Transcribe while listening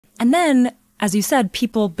And then, as you said,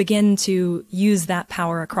 people begin to use that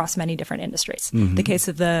power across many different industries. The case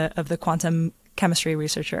of the quantum chemistry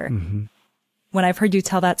researcher. When I've heard you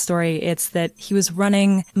tell that story, it's that he was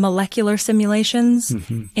running molecular simulations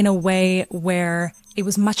in a way where it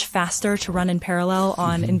was much faster to run in parallel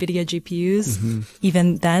on NVIDIA GPUs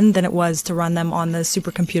even then than it was to run them on the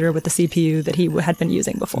supercomputer with the CPU that he had been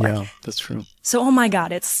using before. Yeah, that's true. So, oh my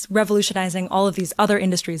God, it's revolutionizing all of these other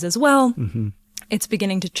industries as well. It's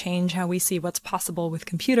beginning to change how we see what's possible with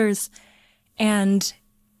computers. And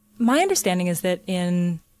my understanding is that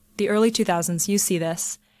in the early 2000s, you see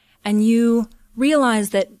this and you realize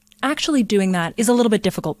that actually doing that is a little bit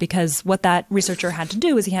difficult because what that researcher had to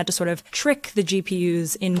do is he had to sort of trick the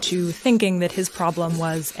GPUs into thinking that his problem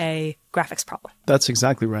was a graphics problem. That's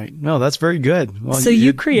exactly right. No, that's very good. Well, So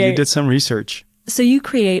you did some research. So you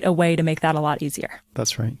create a way to make that a lot easier.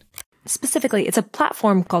 That's right. Specifically, it's a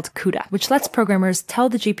platform called CUDA, which lets programmers tell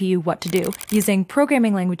the GPU what to do using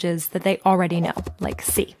programming languages that they already know, like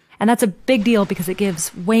C. And that's a big deal because it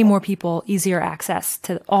gives way more people easier access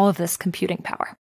to all of this computing power.